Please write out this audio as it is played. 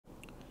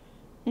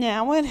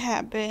Now it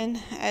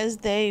happened as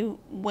they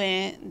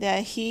went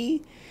that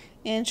he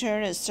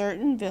entered a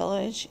certain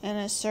village, and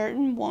a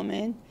certain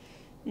woman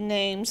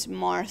named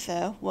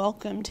Martha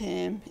welcomed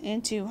him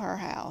into her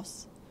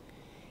house.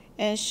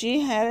 And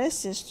she had a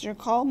sister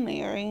called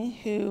Mary,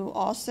 who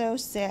also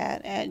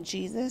sat at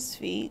Jesus'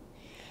 feet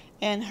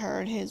and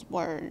heard his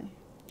word.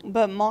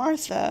 But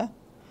Martha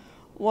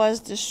was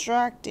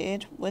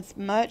distracted with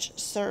much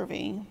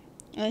serving,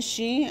 and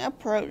she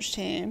approached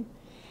him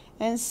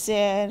and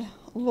said,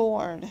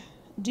 Lord,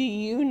 do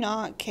you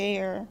not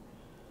care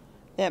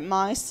that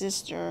my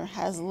sister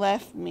has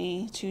left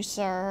me to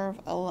serve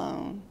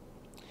alone?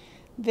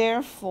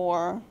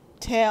 Therefore,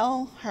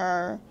 tell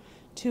her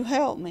to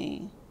help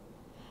me.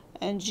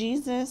 And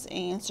Jesus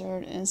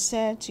answered and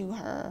said to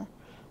her,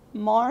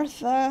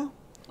 Martha,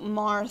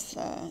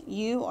 Martha,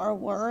 you are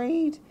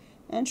worried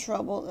and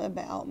troubled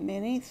about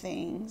many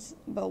things,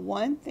 but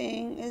one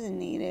thing is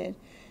needed,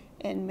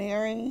 and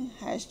Mary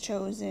has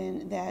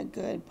chosen that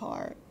good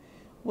part,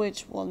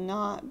 which will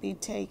not be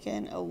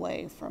taken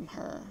away from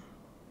her.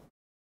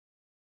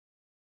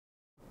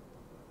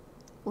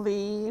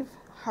 Leave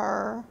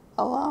her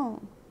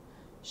alone.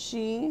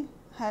 She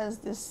has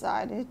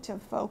decided to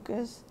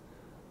focus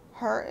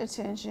her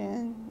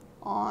attention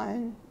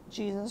on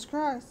Jesus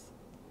Christ.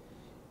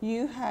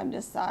 You have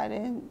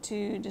decided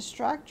to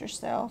distract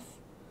yourself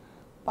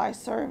by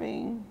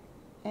serving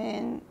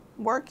and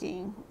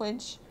working,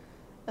 which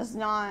is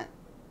not,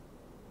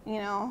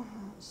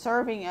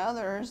 serving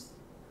others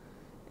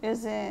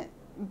isn't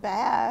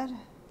bad.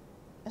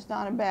 It's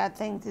not a bad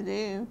thing to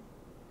do,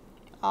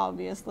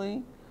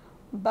 obviously.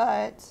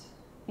 But,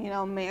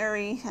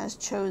 Mary has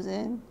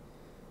chosen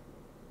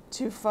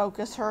to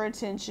focus her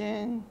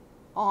attention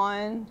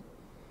on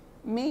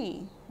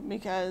me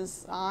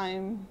because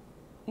I'm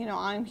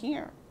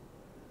here.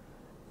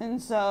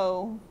 And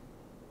so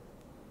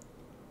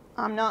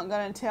I'm not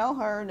going to tell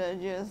her to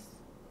just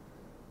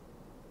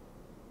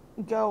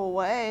go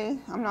away.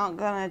 I'm not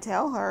going to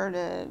tell her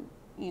to,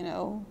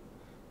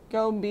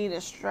 go be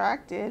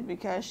distracted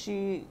because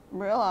she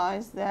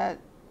realized that,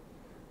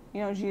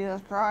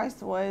 Jesus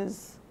Christ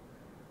was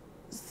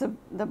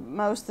the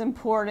most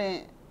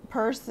important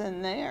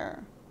person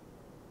there.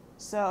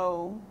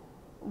 So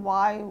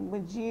why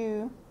would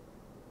you,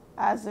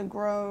 as a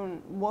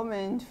grown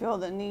woman, feel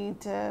the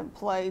need to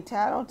play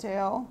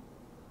tattletale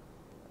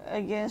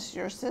against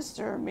your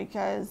sister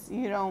because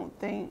you don't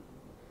think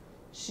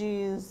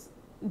she's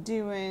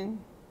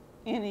doing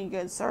any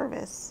good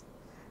service,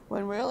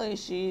 when really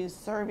she's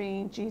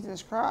serving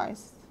Jesus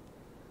Christ?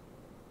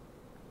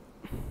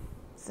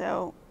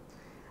 So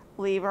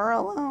leave her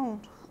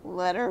alone.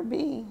 Let her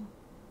be.